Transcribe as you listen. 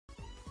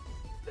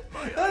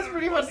That's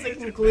pretty much the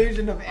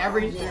conclusion of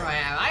every stream I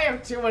have. I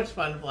have too much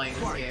fun playing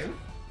this game.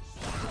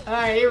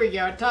 Alright, here we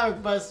go.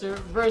 Atomic Buster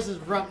versus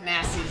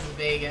RumpNasty's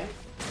Vega.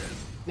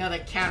 Another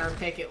counter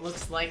pick, it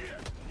looks like.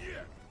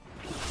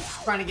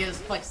 Trying to get his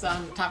flex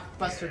on. Atomic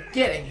Buster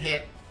getting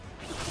hit.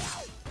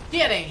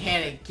 Getting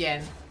hit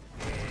again.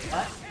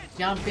 What?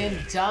 Jump in,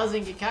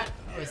 doesn't get caught.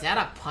 Oh, is that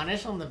a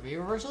punish on the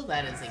V-reversal?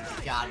 That is a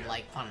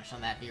godlike punish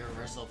on that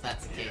V-reversal if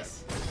that's the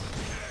case.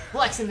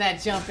 Flexing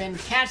that jump in,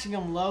 catching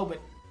him low,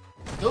 but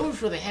goes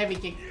for the heavy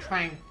kick to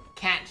try and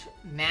catch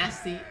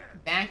Nasty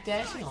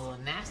backdashing, although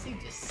Nasty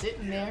just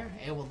sitting there,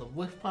 able to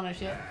whiff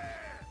punish it.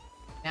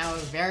 Now a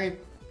very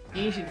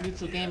patient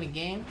neutral game.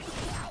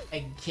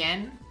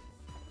 Again,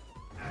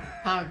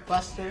 Atomic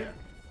Buster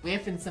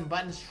whiffing some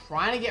buttons,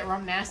 trying to get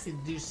RumpNasty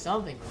to do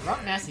something, but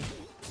RumpNasty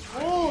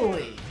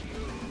fully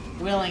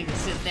willing to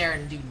sit there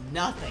and do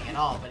nothing at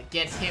all, but it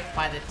gets hit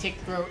by the tick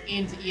throw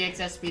into EX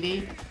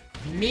SPD.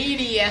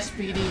 Meaty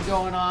SPD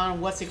going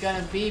on. What's it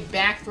gonna be?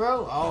 Back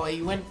throw? Oh,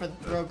 he went for the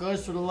throw.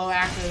 Goes for the low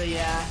after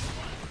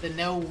the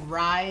no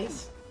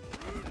rise.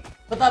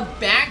 But the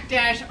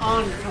backdash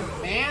on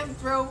command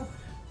throw.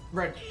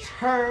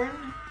 Return.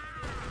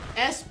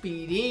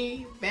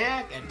 SPD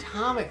back.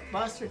 Atomic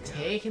Buster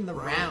taking the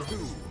round.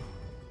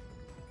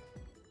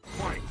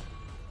 Fight.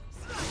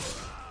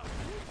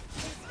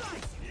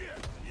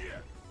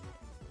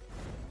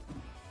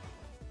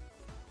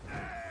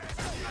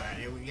 Alright,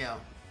 here we go.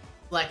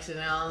 Flexing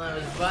on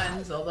those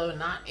buttons, although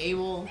not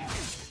able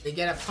to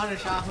get a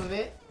punish off of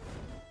it.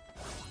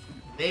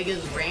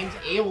 Vega's range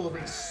able to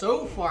reach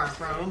so far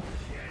from him.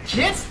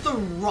 Gets the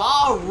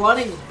raw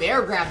running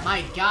bear grab,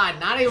 my god.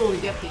 Not able to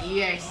get the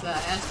EX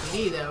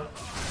SPD though.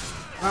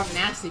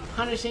 RumpNasty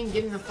punishing,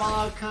 getting the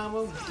fallout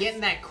combo,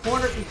 getting that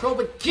corner control,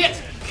 but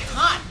gets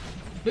caught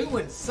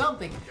doing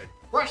something.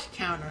 Rush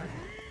counter.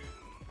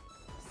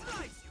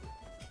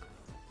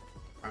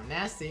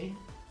 RumpNasty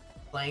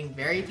playing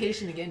very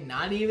patient again,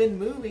 not even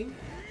moving.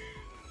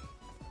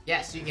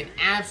 Yes, you can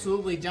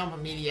absolutely jump a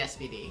meaty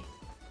SPD.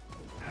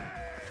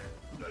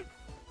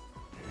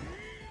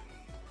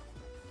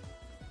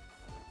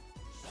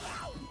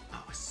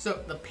 Oh,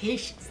 so the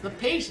patience.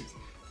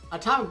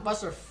 Atomic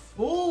Buster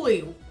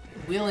fully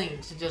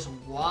willing to just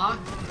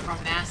walk from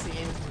Nasty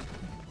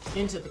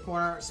into the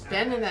corner,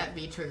 spending that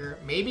V trigger,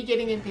 maybe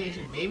getting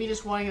impatient, maybe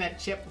just wanting that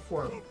chip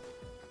before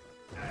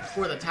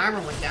the timer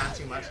went down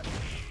too much.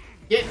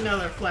 Get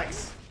another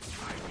flex.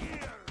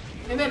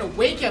 And then a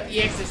wake up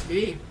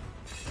EXSB.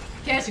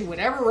 Catching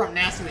whatever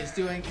RumpNasty is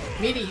doing.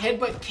 Meaty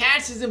headbutt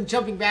catches him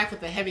jumping back with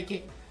the heavy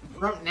kick.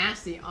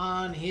 RumpNasty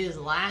on his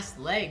last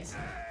legs.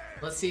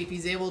 Let's see if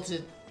he's able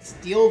to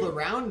steal the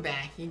round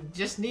back. He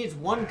just needs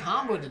one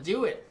combo to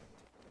do it.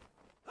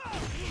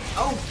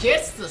 Oh,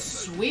 gets the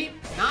sweep.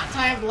 Not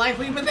time for life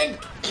lead, but then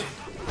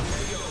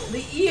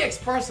the EX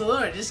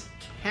Barcelona just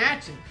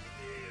catching.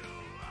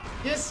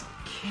 Just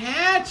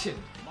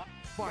catching.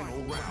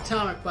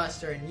 Atomic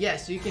Buster, and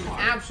yes, you can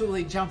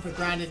absolutely jump for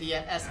grounded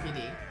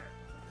SPD.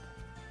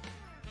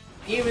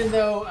 Even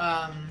though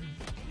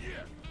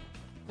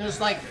there's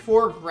like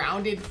 4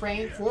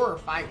 or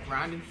 5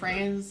 grounded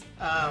frames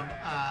of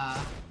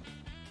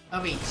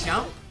a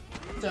jump.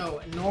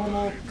 So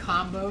normal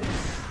combos.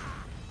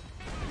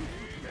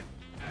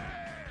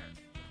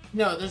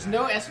 No, there's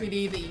no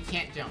SPD that you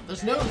can't jump.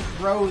 There's no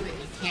throw that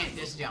you can't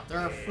just jump. There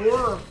are 4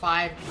 or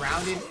 5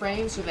 grounded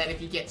frames so that if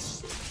you get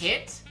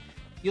hit,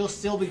 you'll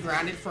still be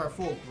grounded for a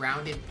full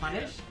grounded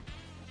punish,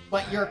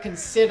 but you're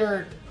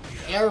considered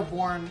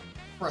airborne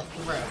for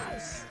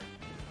throws.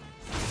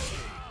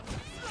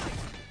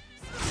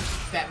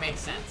 If that makes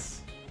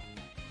sense.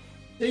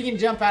 So you can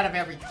jump out of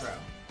every throw.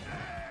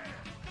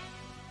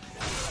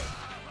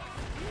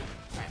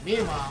 Alright,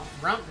 meanwhile,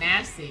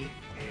 RumpNasty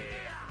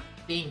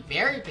being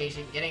very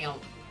patient, getting a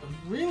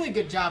really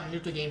good job in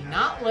neutral game,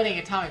 not letting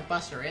Atomic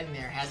Buster in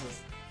there, has a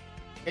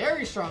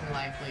very strong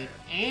life lead.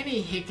 Any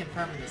hit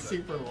confirming the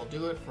super will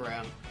do it for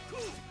him.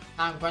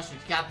 Atomic Buster's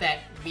got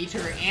that V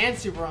trigger and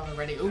super on the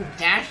ready. Ooh,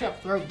 dash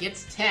up throw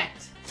gets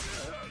teched.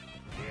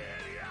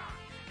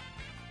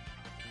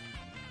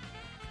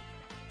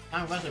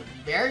 Atomic Buster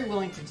very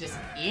willing to just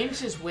inch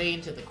his way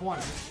into the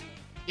corner.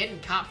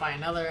 Getting caught by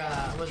another,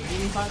 was it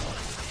beating punch?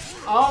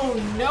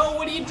 Oh no,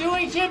 what are you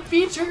doing? You can't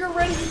V trigger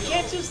ready. You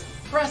can't just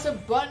press a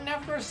button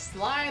after a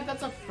slide.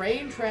 That's a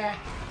frame trap.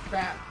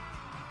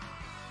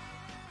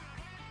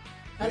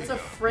 That's a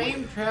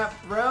frame trap,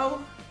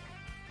 bro.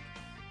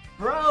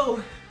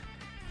 Bro,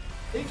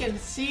 you can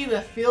see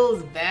the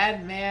feels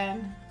bad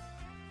man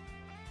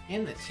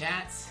in the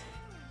chats.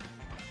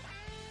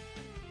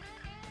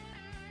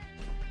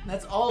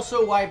 That's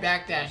also why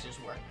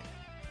backdashes work.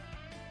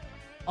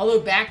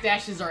 Although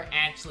backdashes are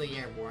actually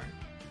airborne.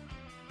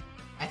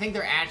 I think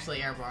they're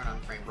actually airborne on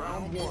frame.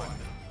 Round 1.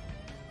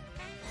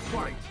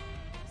 Fight.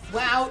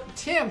 Wow,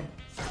 Tim.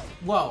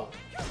 Whoa,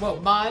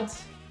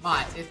 mods.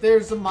 If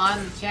there's a mod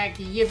in the chat,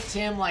 can you give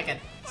Tim like a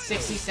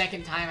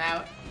 60-second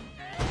timeout?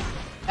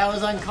 That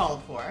was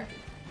uncalled for.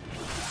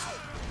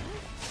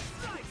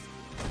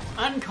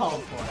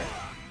 Uncalled for.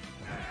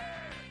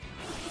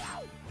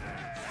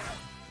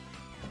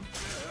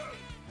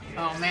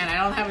 Oh man,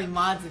 I don't have any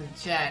mods in the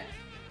chat.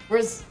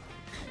 Where's...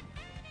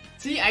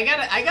 See, I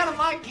got a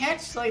mod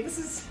catch, like this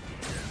is...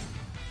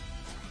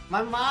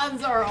 My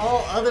mods are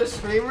all other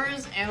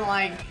streamers and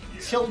like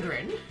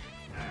children.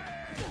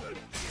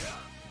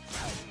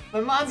 My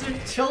mods are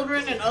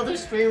children and other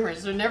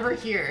streamers, they're never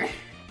here.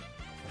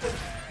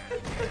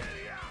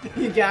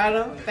 You got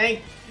him?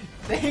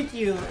 Thank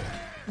you,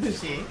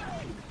 Lucy.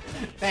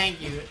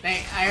 Thank you.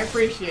 I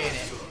appreciate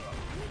it.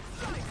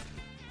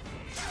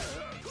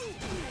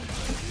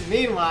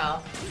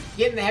 Meanwhile,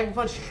 getting the heavy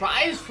punch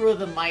tries for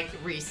the mic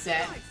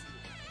reset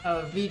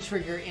of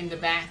V-trigger into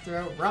back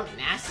throw.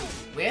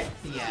 RumpNasty with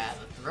the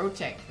throw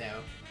tech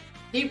though.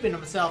 Keeping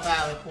himself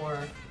out of the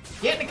corner.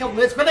 Getting a couple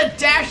hits, but a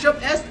dash up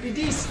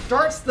SPD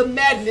starts the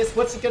madness.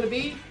 What's it gonna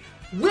be?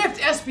 Whipped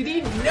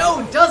SPD,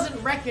 no,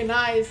 doesn't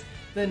recognize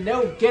the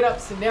no get up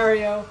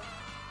scenario.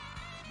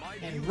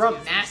 And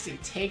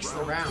RumpNasty takes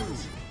the round.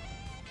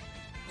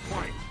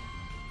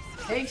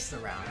 Takes the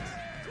round.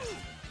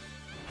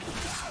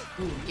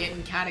 Ooh,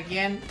 getting caught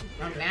again.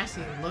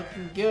 RumpNasty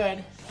looking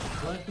good.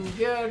 Looking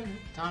good.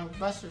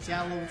 AtomicBuster's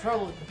got a little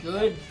trouble.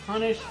 Good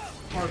punish,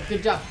 or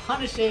good job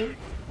punishing.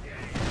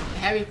 The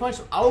heavy punch.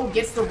 Oh,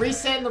 gets the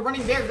reset and the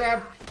running bear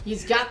grab.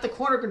 He's got the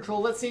corner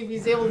control. Let's see if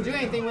he's able to do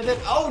anything with it.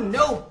 Oh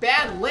no,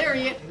 bad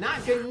lariat.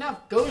 Not good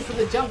enough. Goes for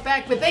the jump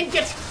back, but then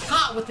gets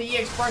caught with the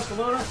EX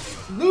Barcelona.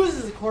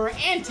 Loses the corner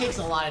and takes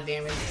a lot of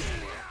damage.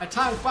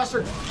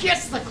 AtomicBuster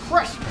gets the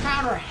crush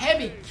counter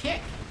heavy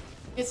kick.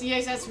 Gets the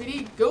EX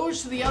SPD.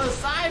 Goes to the other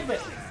side,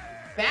 but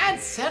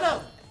bad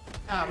setup.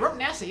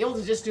 RumpNasty able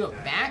to just do a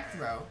back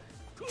throw.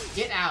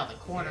 Get out of the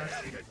corner.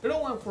 They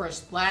don't want for a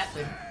splat.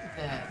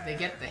 They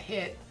get the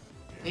hit.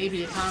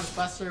 Maybe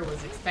AtomicBuster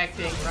was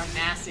expecting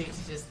RumpNasty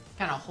to just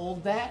kind of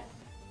hold that.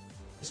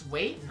 Just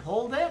wait and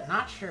hold it?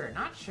 Not sure,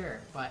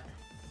 but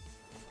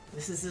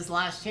this is his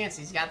last chance.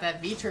 He's got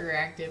that V-trigger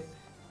active.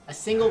 A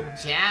single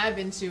jab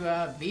into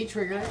a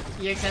V-trigger,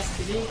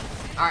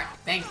 EXSPD. Alright,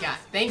 thank God.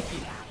 Thank you.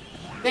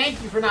 Thank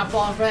you for not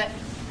falling for that.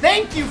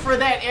 Thank you for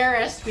that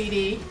air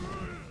SPD.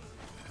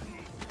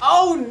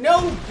 Oh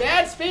no,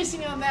 bad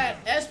spacing on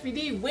that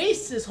SPD.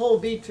 Wastes his whole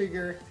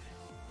V-trigger.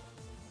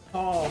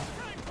 Oh.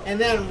 And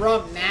then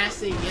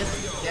RumpNasty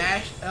gets the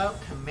dash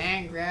up,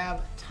 command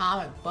grab,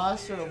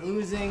 AtomicBuster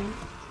losing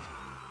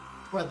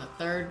for the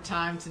third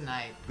time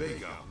tonight.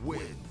 Vega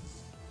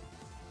wins.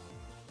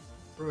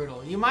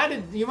 Brutal. You might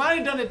have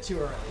done it too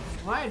early.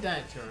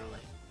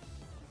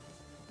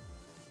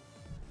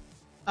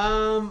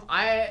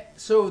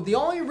 So the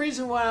only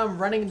reason why I'm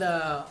running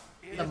the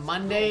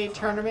Monday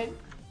tournament.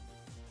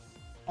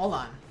 Hold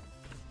on.